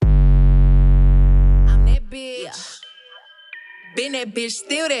Been that bitch,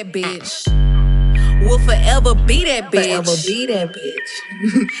 still that bitch. Will forever be that bitch. Forever be that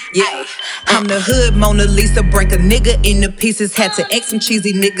bitch. Yeah, I'm the hood Mona Lisa. Break a nigga into pieces. Had to X some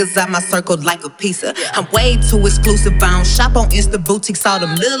cheesy niggas out my circle like a pizza. I'm way too exclusive. I don't shop on Insta boutiques. All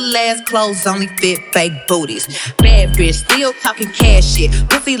them little ass clothes only fit fake booties. Bad bitch, still talking cash shit.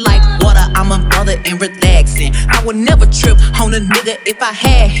 Pussy like water, I'm a mother and relaxing. I would never trip on a nigga if I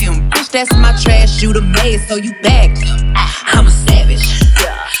had him. Bitch, that's my trash. You the maid, so you bagged him. I'm a savage.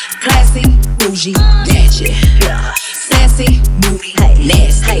 Classy, bougie, ratchet, sassy, moody,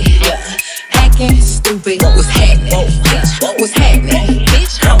 nasty, hacking, stupid, what's happening, bitch, what's happening,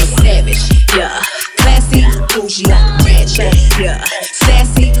 bitch, I'm a savage, classy, bougie, ratchet,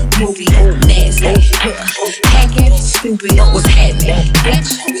 sassy, moody, nasty, hacking, stupid, what's happening,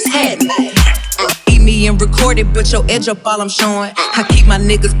 bitch, what's happening. Eat me and record it, but your edge up all I'm showing. I keep my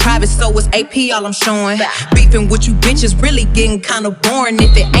niggas private, so it's AP all I'm showing. Beefing with you bitches really getting kinda boring.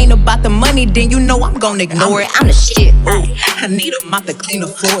 If it ain't about the money, then you know I'm gonna ignore it. I'm the shit, ooh. I need a mop to clean the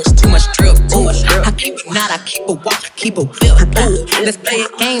floors, too much drip, ooh. I keep a knot, I keep a watch, I keep a whip, ooh. Let's play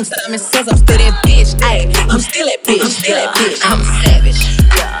a game, Simon says I'm still that bitch, ayy. I'm still that bitch, still that bitch. I'm a savage,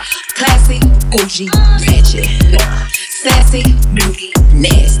 classy, bougie, ratchet, sassy, moody,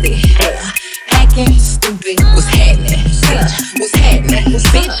 nasty, hacking, stupid, what's happening, bitch, what's happening,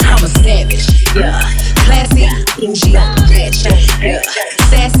 bitch, I'm a savage, classy, bougie, ratchet,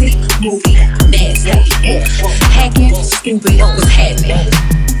 sassy, moody, nasty, hacking, stupid, what's happening,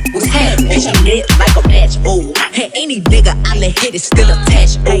 what's happening, bitch, I'm lit like a match, ooh, and any nigga I let hit is still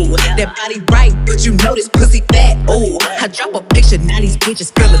attached, ooh, that body right, but you know this pussy fat, ooh, I drop a picture, now these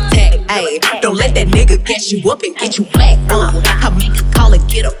bitches feel attacked, ayy, don't let that nigga gas you up and get you whacked, I make a call and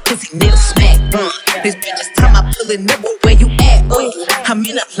get a pussy nigga smack, this bitch is time I pull it up, where you at, ooh, I'm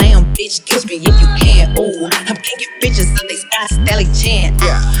in a lamb, bitch, kiss me if you can, ooh, I'm kicking bitches on they spot, Stallion,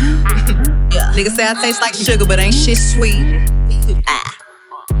 yeah. Niggas say I taste like sugar, but ain't shit sweet.